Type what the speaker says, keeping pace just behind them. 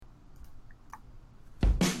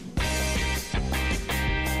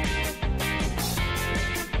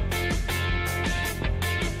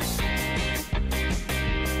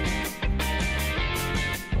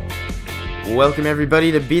Welcome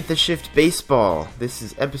everybody to Beat the Shift Baseball. This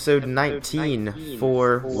is episode 19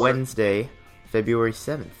 for Wednesday, February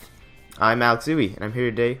 7th. I'm Alex Uwe, and I'm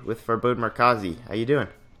here today with Farbod Markazi. How you doing?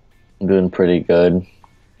 I'm doing pretty good.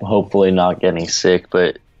 Hopefully not getting sick,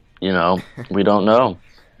 but, we don't know.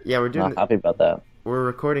 Yeah, Not happy about that. We're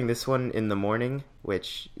recording this one in the morning,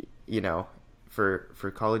 which,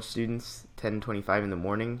 for college students, 10:25 in the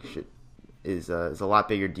morning is a lot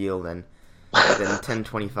bigger deal than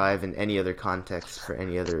 10:25 in any other context for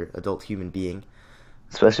any other adult human being.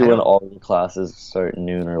 Especially when all the classes start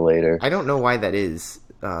noon or later. I don't know why that is.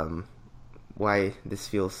 Why this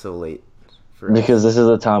feels so late for Because this is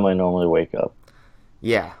the time I normally wake up.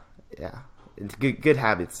 Yeah. It's good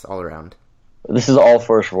habits all around. This is all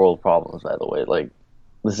first world problems, by the way. Like,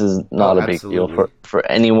 this is not a big deal for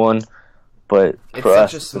anyone, but for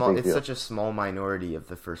us, it's such a small minority of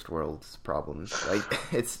the first world's problems. Like,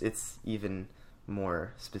 it's even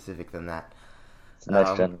more specific than that. It's the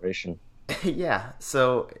next generation. Yeah.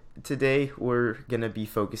 So today we're gonna be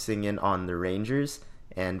focusing in on the Rangers,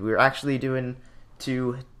 and we're actually doing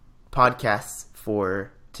two podcasts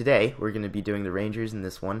for today. We're gonna be doing the Rangers in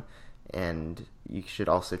this one, and you should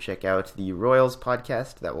also check out the Royals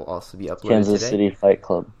podcast that will also be uploaded Kansas today. City Fight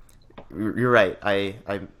Club. You're right.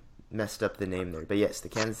 I messed up the name there. But yes, the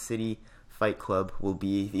Kansas City Fight Club will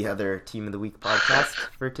be the other Team of the Week podcast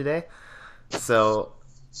for today. So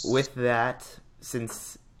with that,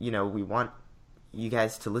 since, we want you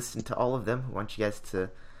guys to listen to all of them, we want you guys to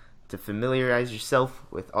familiarize yourself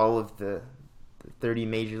with all of the 30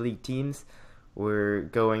 major league teams, we're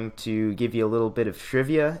going to give you a little bit of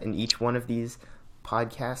trivia in each one of these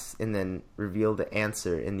podcasts and then reveal the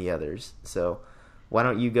answer in the others. So why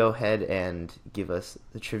don't you go ahead and give us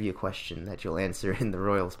the trivia question that you'll answer in the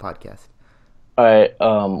Royals podcast? All right.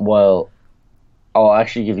 Well, I'll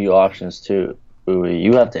actually give you options too. Uwe,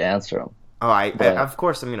 you have to answer them. Of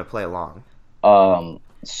course I'm going to play along.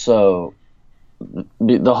 So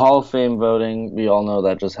the Hall of Fame voting, we all know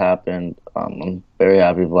that just happened. I'm very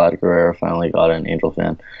happy Vlad Guerrero finally got an Angel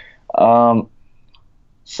fan.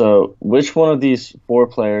 So which one of these four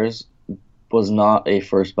players was not a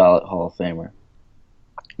first ballot Hall of Famer?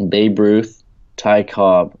 Babe Ruth, Ty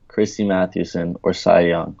Cobb, Christy Mathewson, or Cy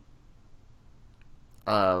Young?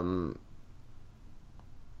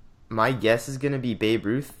 My guess is gonna be Babe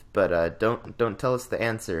Ruth, but don't tell us the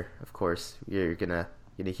answer. Of course, you're gonna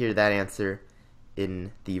hear that answer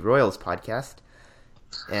in the Royals podcast,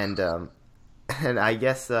 and I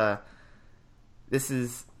guess this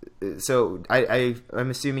is so. I'm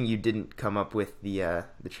assuming you didn't come up with the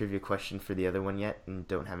trivia question for the other one yet, and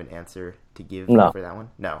don't have an answer to give for that one.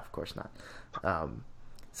 No, of course not.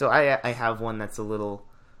 So I have one that's a little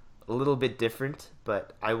bit different,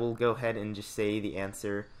 but I will go ahead and just say the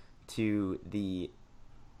answer to the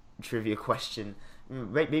trivia question.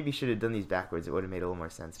 Maybe should have done these backwards. It would have made a little more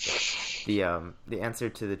sense. But the answer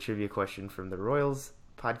to the trivia question from the Royals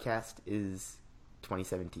podcast is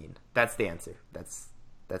 2017. That's the answer. That's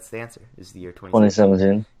the answer. Is the year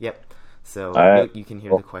 2017? Yep. So right. You can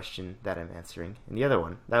hear the question that I'm answering in the other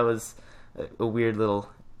one. That was a weird little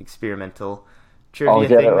experimental trivia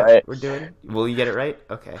thing that we're doing. Will you get it right?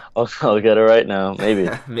 Okay. I'll get it right now. Maybe.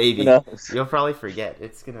 Maybe. You'll probably forget.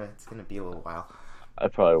 It's gonna be a little while. I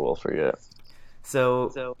probably will forget.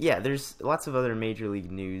 So yeah, there's lots of other major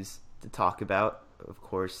league news to talk about. Of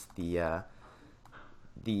course, there's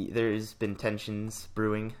been tensions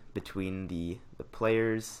brewing between the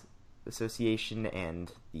Players Association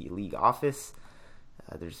and the league office.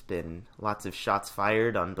 There's been lots of shots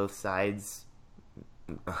fired on both sides,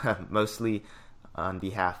 mostly on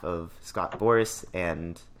behalf of Scott Boras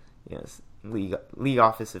and league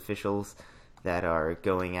office officials that are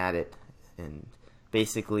going at it and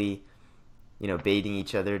basically baiting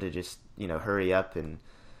each other to just hurry up and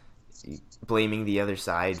blaming the other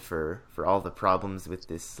side for all the problems with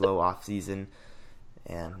this slow off season.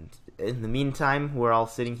 And in the meantime, we're all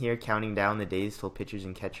sitting here counting down the days till pitchers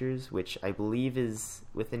and catchers, which I believe is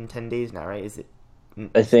within 10 days now, right? Is it?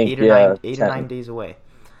 I think 8 or 9 days away.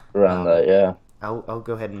 Around that, yeah. I'll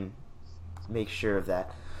go ahead and make sure of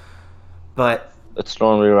that. But it's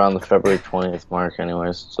normally around the February 20th mark,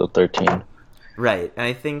 anyways. So 13. Right, and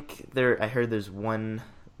I think I heard there's one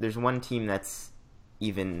team that's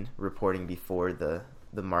even reporting before the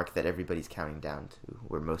mark that everybody's counting down to,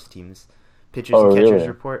 where most teams, pitchers and catchers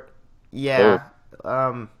report. Yeah,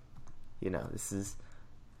 this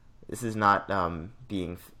is not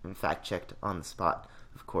being fact checked on the spot,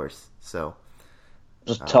 of course. So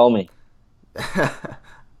just tell me.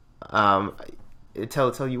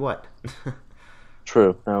 Tell you what.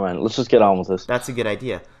 True. Never mind. Let's just get on with this. That's a good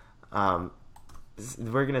idea.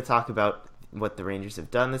 We're going to talk about what the Rangers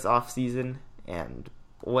have done this offseason and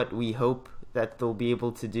what we hope that they'll be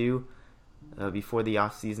able to do before the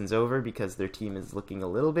offseason's over, because their team is looking a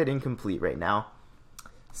little bit incomplete right now.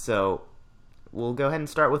 So we'll go ahead and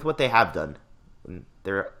start with what they have done,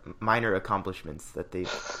 their minor accomplishments that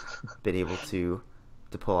they've been able to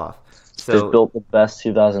pull off. So they built the best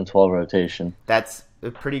 2012 rotation. That's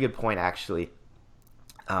a pretty good point, actually.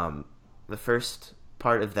 The first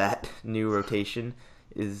part of that new rotation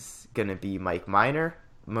is going to be Mike Minor,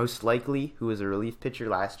 most likely, who was a relief pitcher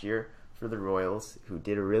last year for the Royals, who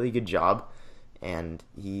did a really good job, and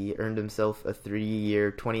he earned himself a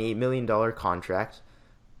 3-year, $28 million contract,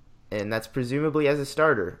 and that's presumably as a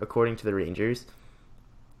starter, according to the Rangers.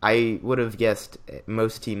 I would have guessed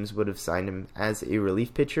most teams would have signed him as a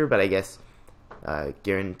relief pitcher, but I guess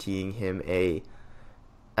guaranteeing him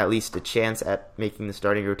at least a chance at making the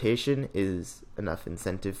starting rotation is enough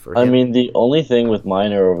incentive for him. I mean, the only thing with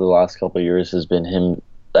Minor over the last couple of years has been him,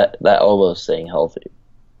 that elbow staying healthy.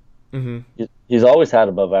 Mm-hmm. He's always had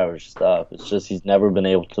above average stuff. It's just he's never been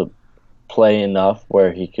able to play enough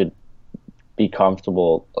where he could be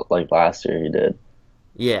comfortable like last year he did.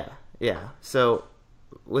 Yeah. So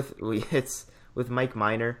with Mike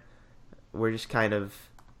Minor, we're just kind of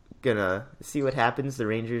gonna see what happens. The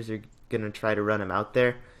Rangers are gonna try to run him out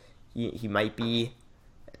there. He might be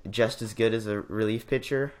just as good as a relief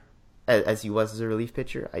pitcher as he was as a relief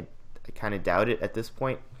pitcher. I kind of doubt it at this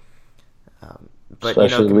point. But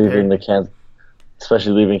especially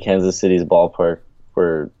leaving Kansas City's ballpark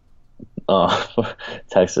for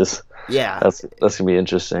Texas. Yeah, that's gonna be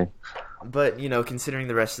interesting. But considering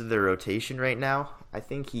the rest of the rotation right now, I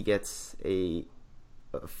think he gets a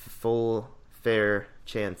full fair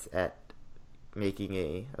chance at making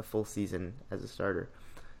a full season as a starter.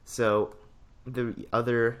 So the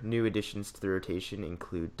other new additions to the rotation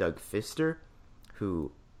include Doug Fister,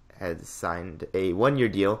 who has signed a 1-year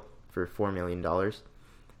deal for $4 million.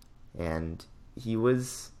 And he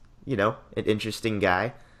was, an interesting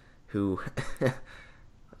guy who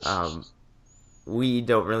we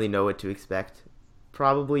don't really know what to expect.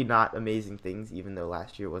 Probably not amazing things, even though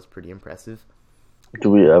last year was pretty impressive. Do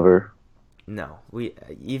we ever? No.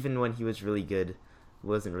 Even when he was really good,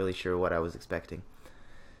 wasn't really sure what I was expecting.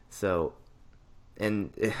 So,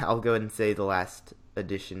 and I'll go ahead and say the last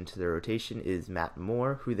addition to the rotation is Matt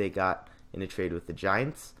Moore, who they got in a trade with the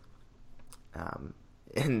Giants.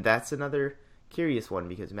 And that's another curious one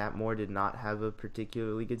because Matt Moore did not have a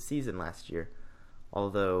particularly good season last year.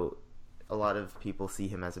 Although a lot of people see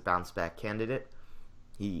him as a bounce-back candidate.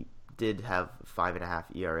 He did have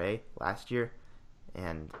 5.5 ERA last year,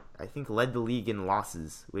 and I think led the league in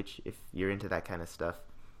losses, which, if you're into that kind of stuff,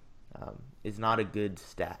 is not a good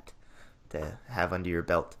stat to have under your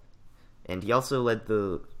belt. And he also led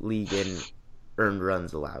the league in earned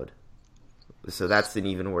runs allowed. So that's an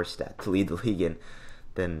even worse stat to lead the league in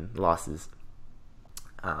than losses.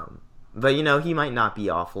 But, he might not be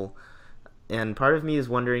awful. And part of me is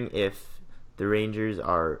wondering if the Rangers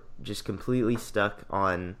are just completely stuck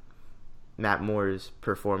on Matt Moore's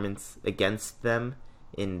performance against them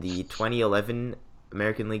in the 2011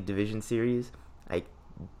 American League Division Series. I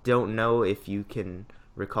don't know if you can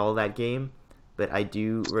recall that game, but I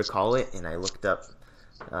do recall it, and I looked up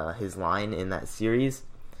his line in that series.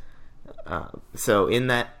 So in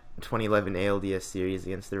that 2011 ALDS series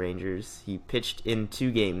against the Rangers, he pitched in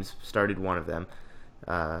 2 games, started one of them,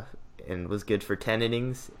 and was good for 10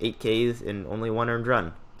 innings, 8 Ks, and only 1 earned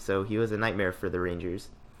run. So he was a nightmare for the Rangers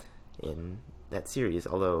in that series,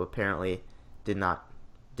 although apparently did not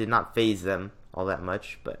faze them all that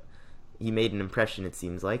much, but he made an impression, it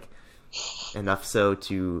seems like, enough so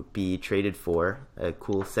to be traded for a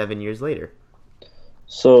cool 7 years later.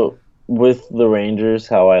 So with the Rangers,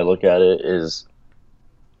 how I look at it is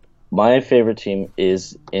my favorite team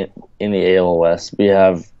is in the AL West. We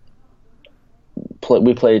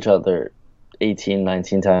play each other 18,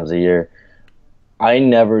 19 times a year. I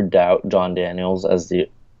never doubt John Daniels as the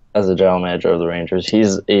general manager of the Rangers.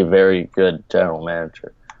 He's a very good general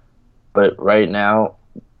manager. But right now,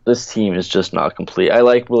 this team is just not complete. I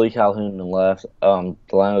like Willie Calhoun in left.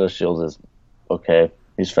 Delano Shields is okay.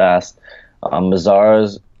 He's fast.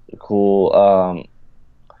 Mazara's cool.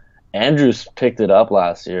 Andrews picked it up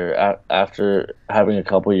last year after having a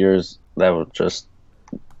couple years that were just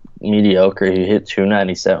mediocre. He hit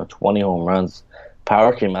 297, 20 home runs.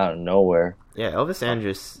 Power came out of nowhere. Yeah, Elvis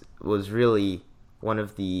Andrus was really one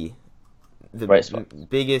of the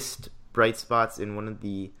biggest bright spots and one of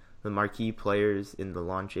the marquee players in the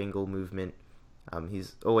launch angle movement.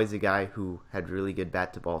 He's always a guy who had really good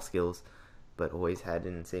bat-to-ball skills, but always had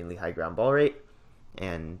an insanely high ground ball rate.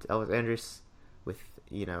 And Elvis Andrus, with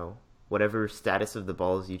whatever status of the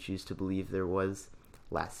balls you choose to believe there was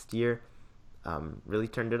last year, really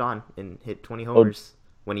turned it on and hit 20 homers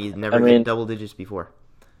when he never hit double digits before.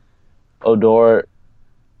 Odor,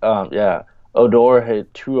 Odor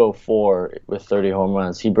hit 204 with 30 home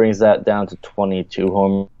runs. He brings that down to 22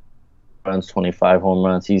 home runs, 25 home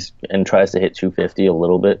runs. And tries to hit 250 a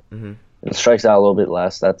little bit. Mm-hmm. And strikes out a little bit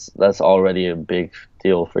less. That's already a big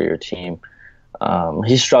deal for your team.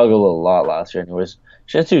 He struggled a lot last year. Anyways,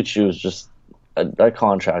 Shin-Soo Choo is just that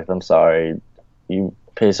contract. I'm sorry, you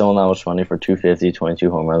pay someone that much money for 250,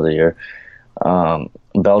 22 home runs a year.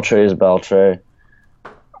 Beltre is Beltre.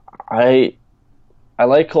 I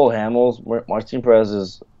like Cole Hamels. Martin Perez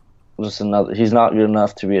is just another. He's not good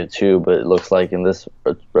enough to be a 2, but it looks like in this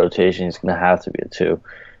rotation he's going to have to be a 2.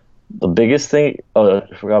 The biggest thing, I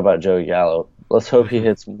forgot about Joey Gallo. Let's hope he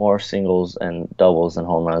hits more singles and doubles than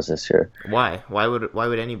home runs this year. Why? Why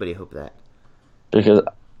would anybody hope that? Because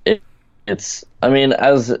it's. I mean,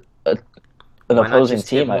 as an opposing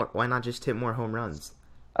team, why not just hit more home runs?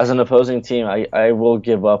 As an opposing team, I will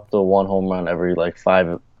give up the 1 home run every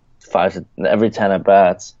every 10 at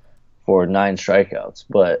bats for 9 strikeouts.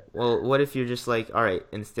 But what if you're just like, all right,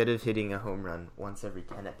 instead of hitting a home run once every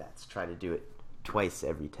 10 at bats, try to do it twice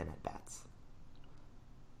every 10 at bats.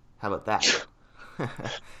 How about that?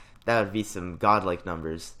 That would be some godlike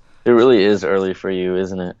numbers. It really is early for you,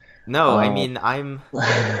 isn't it? No, I mean I'm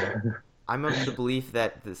of the belief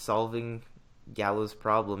that solving Gallo's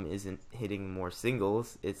problem isn't hitting more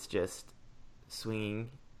singles; it's just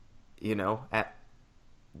swinging, at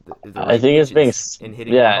the right I think it's being and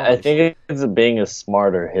hitting. Yeah, I think it's being a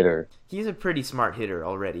smarter hitter. He's a pretty smart hitter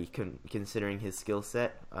already, considering his skill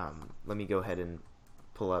set. Let me go ahead and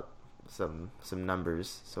pull up some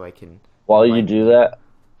numbers so I can. While you do that,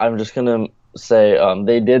 I'm just gonna say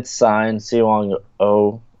they did sign Siwon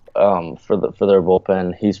Oh for their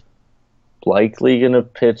bullpen. He's likely gonna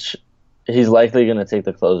pitch. He's likely gonna take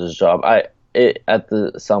the closer's job. At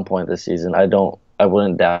some point this season, I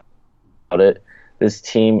wouldn't doubt it. This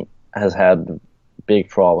team has had big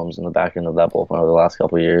problems in the back end of that bullpen over the last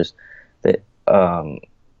couple of years. I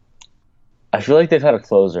feel like they've had a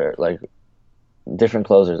closer, like different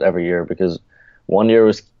closers every year, because one year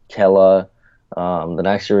was Kella, the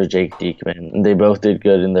next year was Jake Diekman, and they both did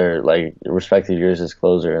good in their respective years as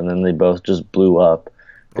closer, and then they both just blew up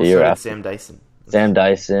the year after. Sam Dyson. Sam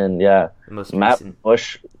Dyson, yeah. Matt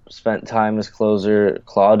Bush spent time as closer.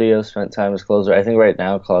 Claudio spent time as closer. I think right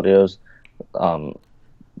now Claudio's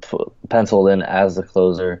penciled in as the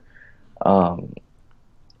closer.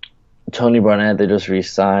 Tony Barnett, they just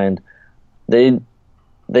re-signed. They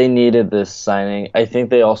needed this signing. I think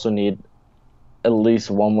they also need at least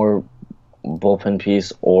one more bullpen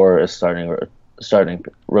piece or a starting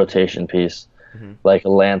rotation piece, like a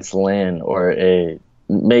Lance Lynn or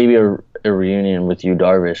maybe a reunion with Yu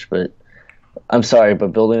Darvish. But I'm sorry,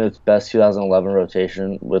 but building the best 2011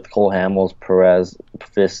 rotation with Cole Hamels, Perez,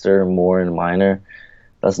 Pfister, Moore, and Minor,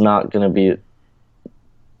 that's not going to be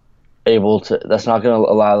able to. That's not going to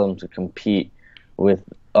allow them to compete with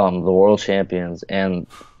the world champions and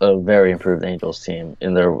a very improved Angels team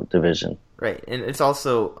in their division. Right, and it's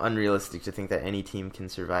also unrealistic to think that any team can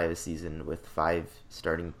survive a season with 5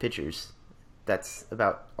 starting pitchers. That's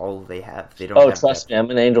about all they have. They don't. Oh, trust me, I'm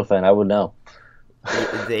an Angel fan. I would know.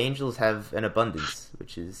 The Angels have an abundance,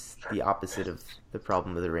 which is the opposite of the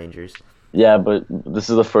problem of the Rangers. Yeah, but this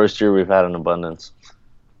is the first year we've had an abundance.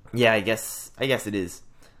 Yeah, I guess it is.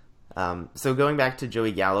 So going back to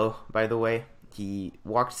Joey Gallo, by the way, he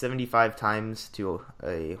walked 75 times to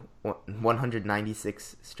a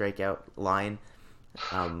 196 strikeout line,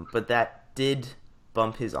 but that did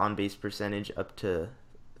bump his on-base percentage up to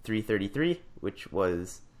 333, which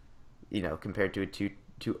was, compared to a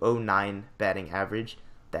 209 batting average,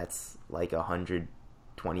 that's like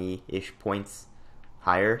 120-ish points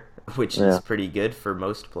higher, which is pretty good for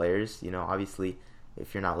most players. Obviously,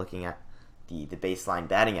 if you're not looking at the baseline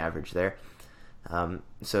batting average there.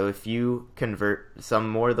 So if you convert some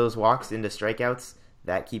more of those walks into strikeouts,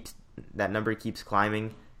 that number keeps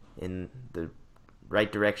climbing in the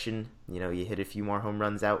right direction. You hit a few more home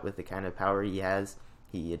runs out with the kind of power he has.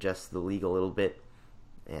 He adjusts the league a little bit,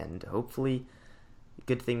 and hopefully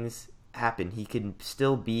good things happen. He can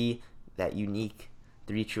still be that unique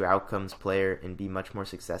 3 true outcomes player and be much more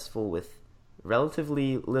successful with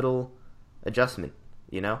relatively little adjustment,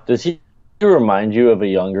 Does he remind you of a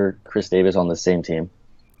younger Chris Davis on the same team?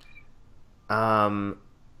 Kind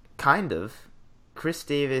of. Chris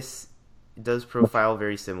Davis does profile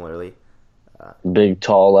very similarly. Big,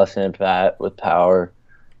 tall, left-hand bat with power.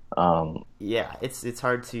 Yeah, it's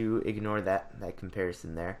hard to ignore that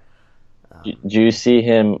comparison there. Do you see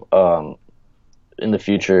him in the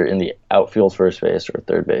future in the outfield, first base, or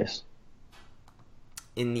third base?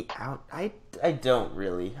 In the out, I don't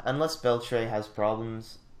really. Unless Beltre has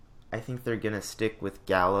problems, I think they're gonna stick with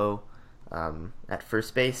Gallo at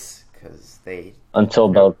first base because Until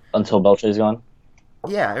Beltre's gone.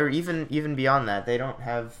 yeah, or even beyond that, they don't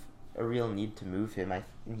have a real need to move him.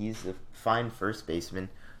 He's a fine first baseman.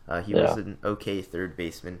 He was an okay third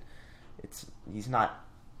baseman. He's not,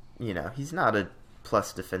 he's not a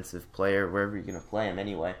plus defensive player wherever you're gonna play him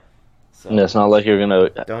anyway. So And it's not like you're gonna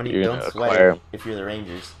sweat acquire it if you're the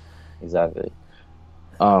Rangers. exactly.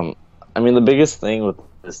 I mean, the biggest thing with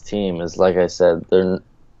this team is, like I said,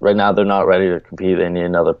 right now they're not ready to compete. They need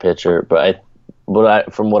another pitcher.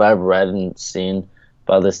 From what I've read and seen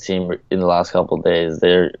by this team in the last couple of days,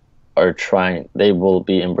 they will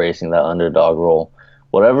be embracing that underdog role,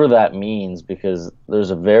 whatever that means, because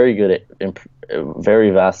there's a very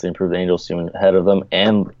vastly improved Angels team ahead of them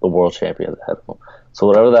and the world champions ahead of them. So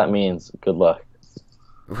whatever that means, good luck.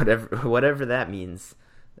 Whatever that means,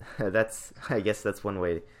 I guess that's one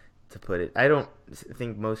way to put it. I don't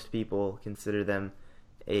think most people consider them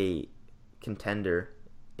a contender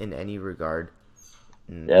in any regard.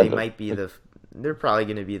 Yeah, They're probably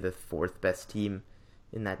going to be the fourth best team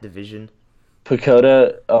in that division.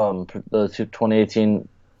 Pacoda, the 2018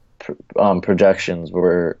 projections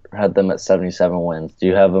had them at 77 wins. Do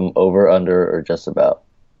you have them over, under, or just about?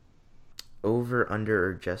 Over, under,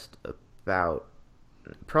 or just about?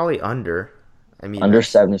 Probably under. I mean, under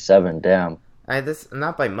 77. Damn. This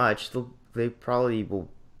not by much. They probably will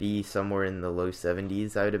be somewhere in the low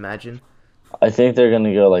 70s, I would imagine. I think they're going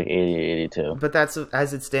to go like 80, 82. But that's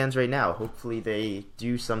as it stands right now. Hopefully they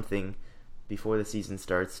do something before the season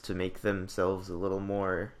starts to make themselves a little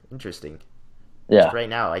more interesting. Yeah. Just right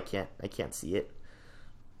now I can't see it.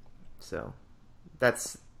 So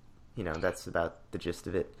that's about the gist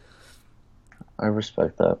of it. I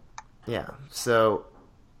respect that. Yeah. So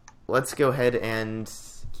let's go ahead and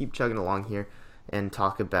keep chugging along here and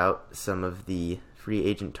talk about some of the free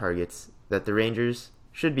agent targets that the Rangers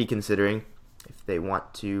should be considering if they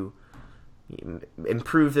want to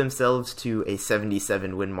improve themselves to a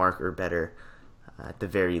 77 win mark or better at the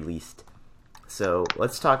very least. So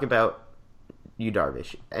let's talk about Yu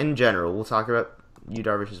Darvish. In general, we'll talk about Yu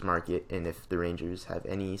Darvish's market and if the Rangers have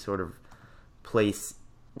any sort of place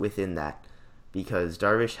within that. Because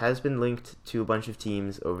Darvish has been linked to a bunch of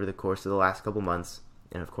teams over the course of the last couple months,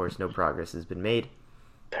 and of course no progress has been made.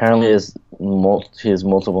 Apparently he has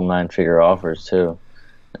multiple 9-figure offers too.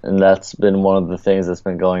 And that's been one of the things that's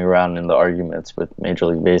been going around in the arguments with Major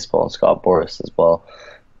League Baseball and Scott Boras as well.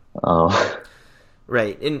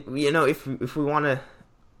 Right, and if we want to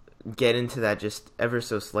get into that just ever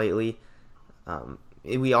so slightly,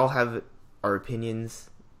 we all have our opinions.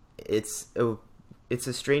 It's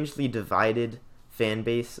a strangely divided fan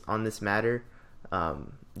base on this matter,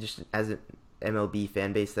 just as an MLB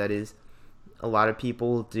fan base, that is. A lot of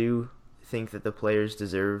people do think that the players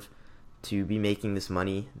deserve to be making this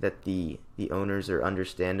money that the owners are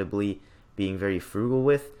understandably being very frugal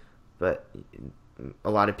with, but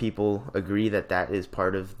a lot of people agree that is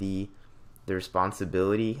part of the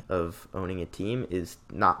responsibility of owning a team, is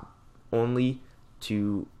not only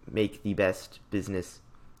to make the best business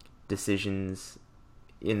decisions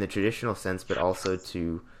in the traditional sense, but also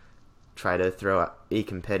to try to throw out a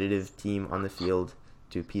competitive team on the field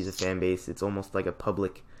to appease a fan base. It's almost like a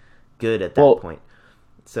public good at that point.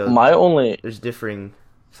 So there's differing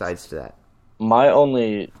sides to that. My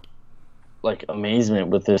only amazement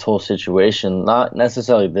with this whole situation, not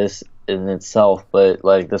necessarily this in itself, but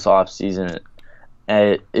this off season,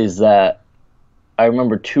 is that I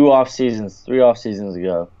remember 3 off seasons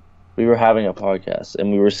ago, we were having a podcast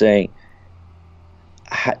and we were saying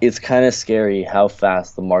it's kind of scary how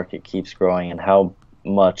fast the market keeps growing and how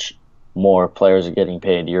much more players are getting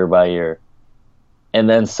paid year by year. And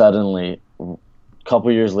then suddenly, a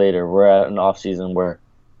couple years later, we're at an off season where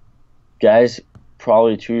guys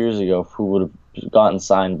probably 2 years ago who would have gotten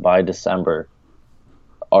signed by December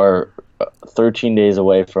are 13 days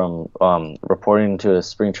away from reporting to a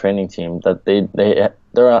spring training team that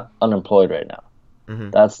they're unemployed right now. Mm-hmm.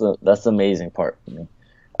 That's the amazing part for me.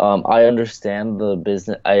 I understand the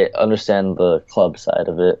business. I understand the club side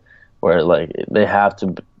of it, where they have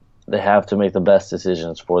to make the best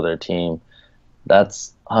decisions for their team.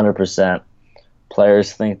 That's 100%.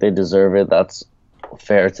 Players think they deserve it. That's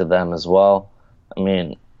fair to them as well. I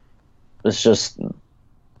mean, it's just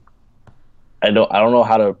I don't know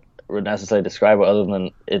how to necessarily describe it other than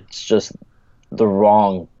it's just the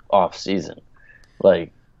wrong off season. If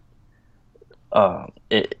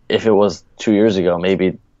it was 2 years ago,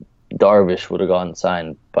 maybe Darvish would have gotten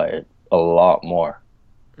signed by a lot more.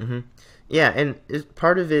 Yeah, and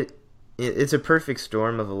part of it's a perfect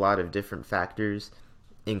storm of a lot of different factors,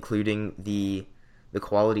 including the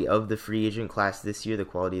quality of the free agent class this year, the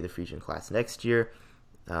quality of the free agent class next year,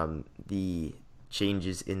 the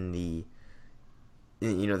changes in the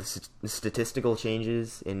statistical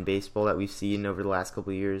changes in baseball that we've seen over the last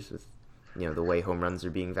couple of years with the way home runs are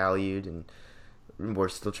being valued, and we're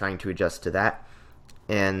still trying to adjust to that.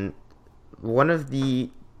 And one of the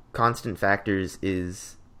constant factors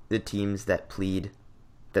is the teams that plead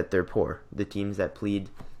that they're poor, the teams that plead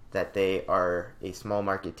that they are a small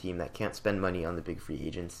market team that can't spend money on the big free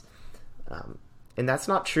agents. And that's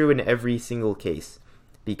not true in every single case,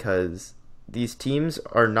 because these teams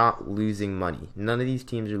are not losing money. None of these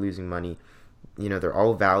teams are losing money. They're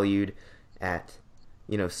all valued at,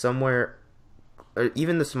 somewhere, or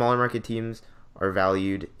even the smaller market teams are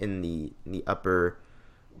valued in the upper,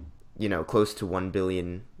 close to $1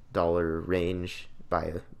 billion range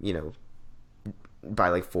by, by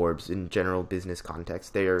like Forbes in general business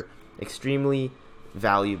context. They are extremely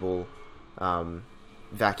valuable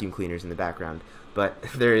vacuum cleaners in the background. But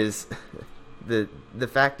there is the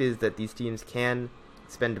fact is that these teams can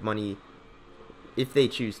spend money if they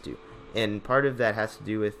choose to, and part of that has to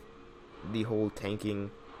do with the whole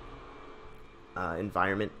tanking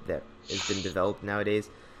environment that has been developed nowadays.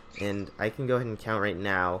 And I can go ahead and count right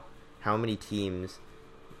now how many teams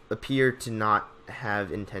appear to not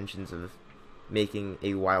have intentions of making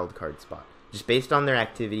a wild card spot just based on their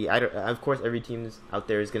activity. Of course, every team out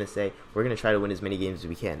there is going to say we're going to try to win as many games as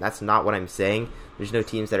we can. That's not what I'm saying. There's no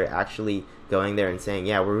teams that are actually going there and saying,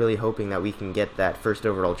 yeah, we're really hoping that we can get that first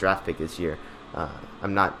overall draft pick this year.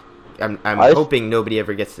 I'm hoping nobody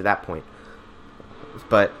ever gets to that point.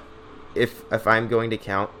 But if I'm going to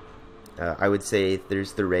count, I would say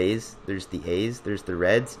there's the Rays, there's the A's, there's the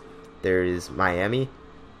Reds, there is Miami,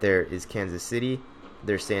 there is Kansas City,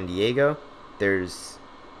 there's San Diego, there's,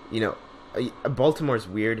 Baltimore's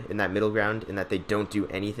weird in that middle ground in that they don't do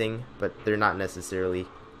anything, but they're not necessarily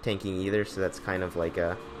tanking either, so that's kind of like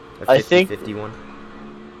a 50-50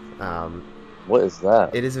 one. What is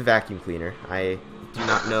that? It is a vacuum cleaner. I do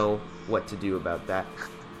not know what to do about that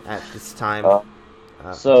at this time.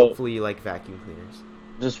 So hopefully you like vacuum cleaners.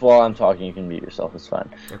 Just while I'm talking, you can mute yourself. It's fine.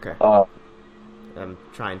 Okay. I'm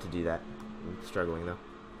trying to do that. I'm struggling, though.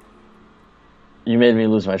 You made me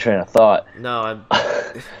lose my train of thought. No,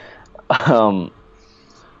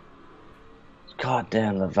 God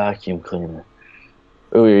damn, the vacuum cleaner.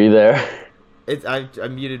 Ooh, are you there? I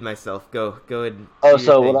muted myself. Go ahead.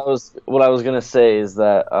 So what I was gonna say is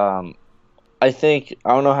that I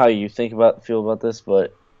don't know how you feel about this,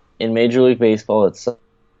 but in Major League Baseball itself,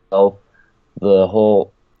 the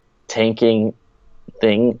whole tanking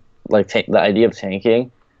thing, like the idea of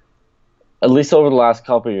tanking, at least over the last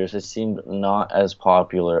couple of years, it seemed not as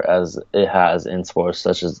popular as it has in sports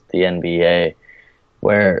such as the NBA,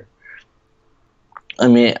 where, I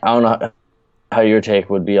don't know how your take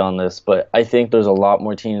would be on this, but I think there's a lot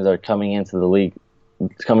more teams that are coming into the league,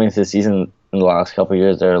 coming into the season in the last couple of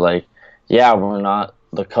years. They're like, yeah, we're not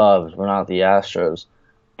the Cubs, we're not the Astros,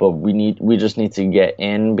 but we just need to get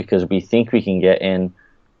in because we think we can get in,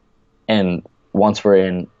 and once we're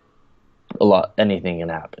in, anything can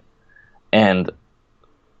happen. And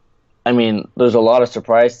there's a lot of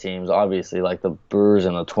surprise teams, obviously, like the Brewers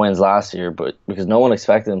and the Twins last year, but because no one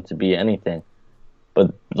expected them to be anything.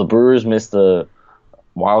 But the Brewers missed the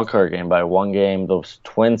wild card game by one game. Those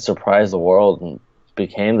Twins surprised the world and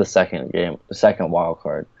became the second wild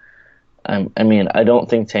card. I don't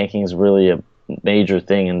think tanking is really a major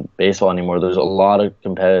thing in baseball anymore. There's a lot of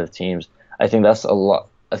competitive teams. I think that's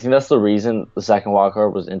the reason the second wild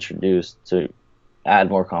card was introduced, to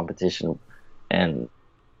add more competition and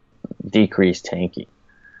decrease tanking.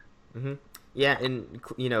 Mm-hmm. Yeah, and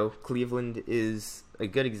Cleveland is a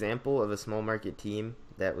good example of a small market team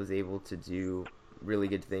that was able to do really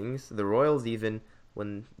good things. The Royals, even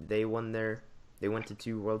when they went to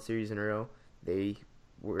 2 World Series in a row, they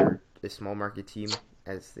were a small market team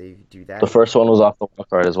as they do that. The first one was off the wild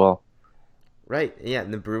card as well. Right, yeah,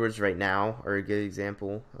 and the Brewers right now are a good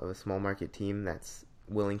example of a small market team that's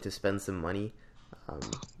willing to spend some money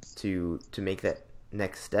to make that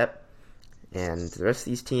next step, and the rest of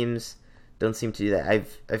these teams don't seem to do that.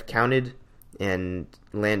 I've counted and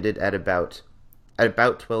landed at about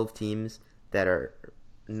 12 teams that are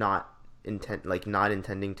not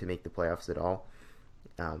intending to make the playoffs at all.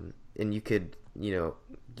 And you could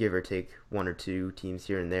give or take 1 or 2 teams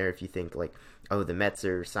here and there if you think like, oh, the Mets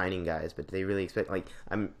are signing guys, but they really expect, like,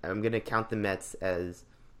 I'm gonna count the Mets as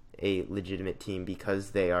a legitimate team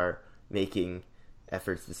because they are making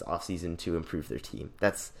efforts this offseason to improve their team.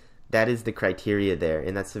 That is the criteria there,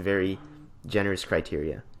 and that's a very generous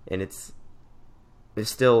criteria. And there's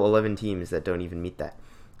still 11 teams that don't even meet that.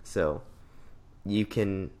 So you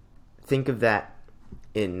can think of that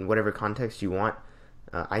in whatever context you want.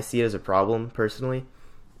 I see it as a problem personally,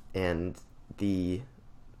 and the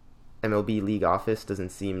MLB league office doesn't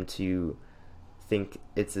seem to think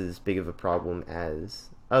it's as big of a problem as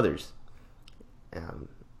others.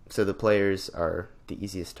 So the players are the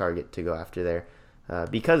easiest target to go after there,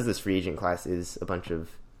 because this free agent class is a bunch of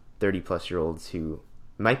 30-plus-year-olds who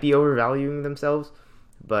might be overvaluing themselves,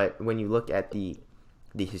 but when you look at the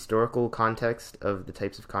historical context of the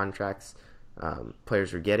types of contracts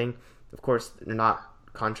players are getting, of course, they're not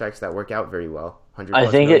contracts that work out very well. I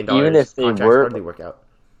think even if they were hardly work out.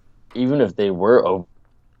 Even if they were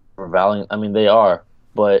overvaluing, I mean, they are,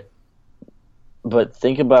 but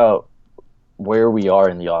think about where we are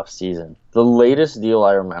in the off season. The latest deal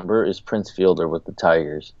I remember is Prince Fielder with the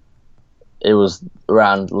Tigers. It was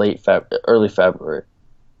around early February,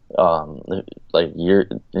 like year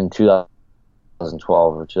in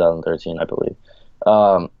 2012 or 2013, I believe.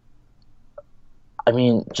 I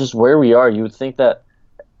mean, just where we are, you would think that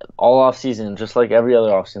all off season, just like every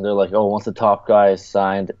other off season, they're like, oh, once the top guy is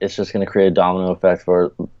signed, it's just going to create a domino effect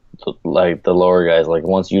for like the lower guys. Like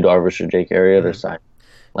once Yu Darvish or Jake Arrieta are signed,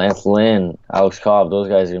 Lance Lynn, Alex Cobb, those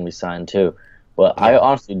guys are going to be signed too. But I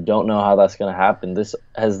honestly don't know how that's going to happen. This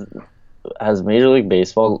has Major League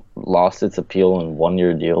Baseball lost its appeal in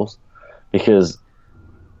 1-year deals? Because,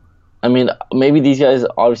 I mean, maybe these guys,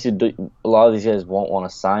 obviously, a lot of these guys won't want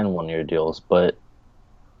to sign 1-year deals, but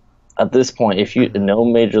at this point, if no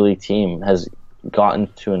Major League team has gotten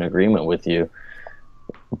to an agreement with you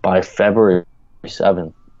by February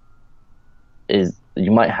 7th,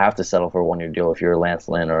 you might have to settle for a 1-year deal if you're a Lance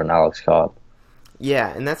Lynn or an Alex Cobb.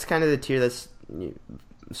 Yeah, and that's kind of the tier that's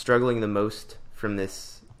struggling the most from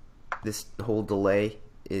this whole delay,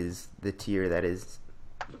 is the tier that is,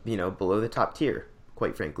 below the top tier,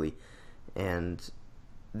 quite frankly. And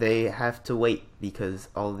they have to wait because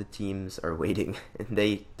all the teams are waiting, and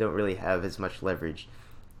they don't really have as much leverage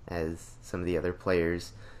as some of the other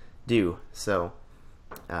players do. So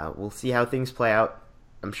we'll see how things play out.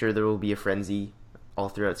 I'm sure there will be a frenzy all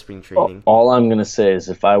throughout spring training. All I'm going to say is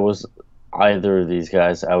if I was either of these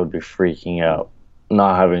guys, I would be freaking out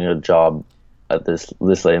not having a job at this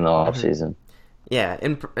late in the offseason. Yeah,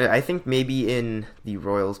 and I think maybe in the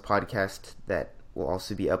Royals podcast that will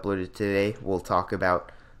also be uploaded today, we'll talk about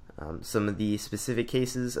some of the specific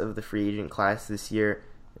cases of the free agent class this year,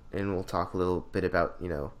 and we'll talk a little bit about,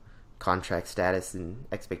 contract status and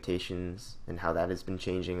expectations and how that has been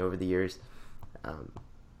changing over the years.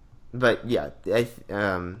 But yeah,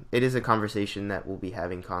 it is a conversation that we'll be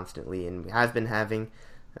having constantly, and we have been having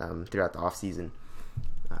throughout the offseason.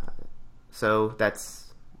 So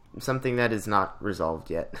that's something that is not resolved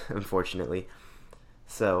yet, unfortunately.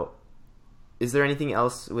 So is there anything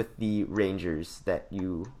else with the Rangers that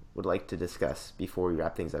you would like to discuss before we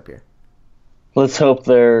wrap things up here? Let's hope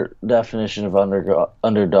their definition of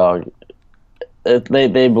underdog,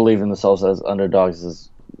 they believe in themselves as underdogs, is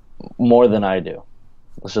more than I do.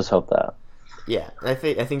 Let's just hope that. Yeah, I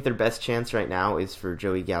think their best chance right now is for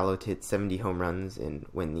Joey Gallo to hit 70 home runs and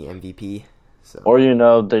win the MVP. So. Or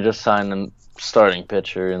they just sign a starting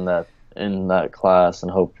pitcher in that class,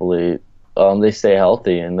 and hopefully they stay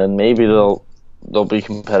healthy, and then maybe they'll be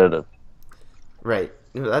competitive. Right.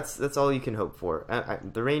 That's all you can hope for.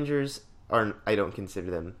 The Rangers I don't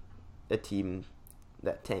consider them a team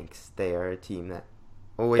that tanks. They are a team that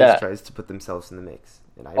always tries to put themselves in the mix.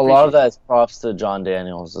 And a lot of that is props to John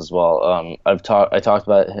Daniels as well. I talked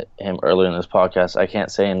about him earlier in this podcast. I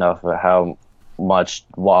can't say enough about how much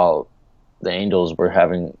while the Angels were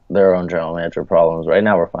having their own general manager problems. Right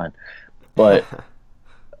now we're fine. But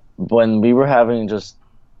when we were having just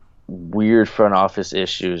weird front office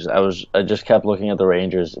issues, I just kept looking at the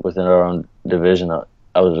Rangers within our own division.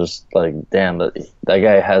 I was just like, damn, that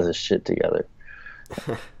guy has his shit together.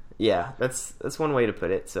 Yeah, that's one way to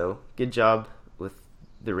put it. So good job with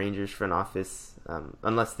the Rangers front office.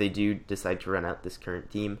 Unless they do decide to run out this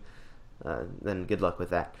current team, then good luck with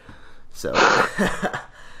that. So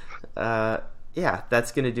yeah,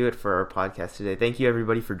 that's going to do it for our podcast today. Thank you,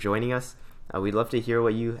 everybody, for joining us. We'd love to hear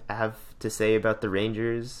what you have to say about the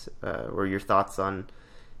Rangers, or your thoughts on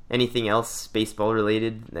anything else baseball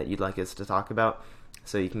related that you'd like us to talk about.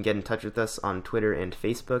 So you can get in touch with us on Twitter and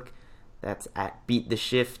Facebook. That's at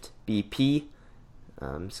BeatTheShiftBP.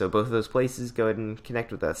 So both of those places, go ahead and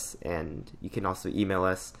connect with us. And you can also email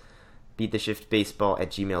us,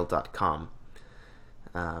 beattheshiftbaseball@gmail.com.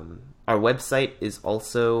 Our website is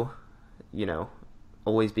also,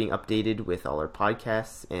 always being updated with all our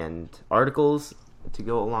podcasts and articles to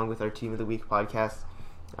go along with our Team of the Week podcast.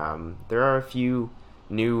 There are a few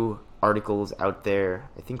new articles out there.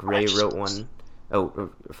 I think Ray wrote one. Oh,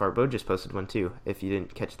 Farbo just posted one too, if you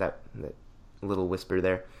didn't catch that little whisper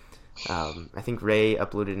there. I think Ray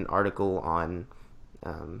uploaded an article on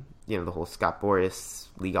the whole Scott Boras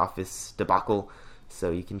league office debacle, so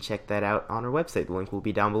you can check that out on our website. The link will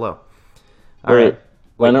be down below. All right.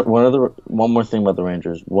 One more thing about the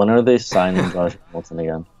Rangers. When are they signing Josh Hamilton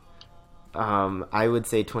again? I would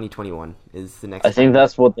say 2021 is the next. I think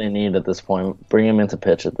that's what they need at this point. Bring him into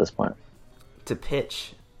pitch at this point. To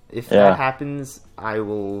pitch, if that happens, I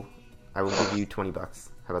will give you $20.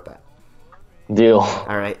 How about that? Deal.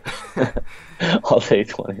 All right. I'll take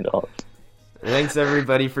 $20. Thanks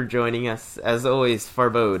everybody for joining us. As always,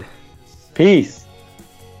 Farbode. Peace.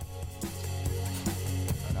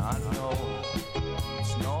 And I know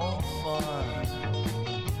it's no fun when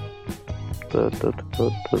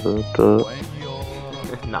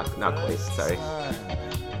you're Not quite. Sorry.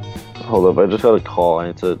 Hold up, I just got a call. I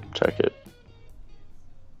need to check it.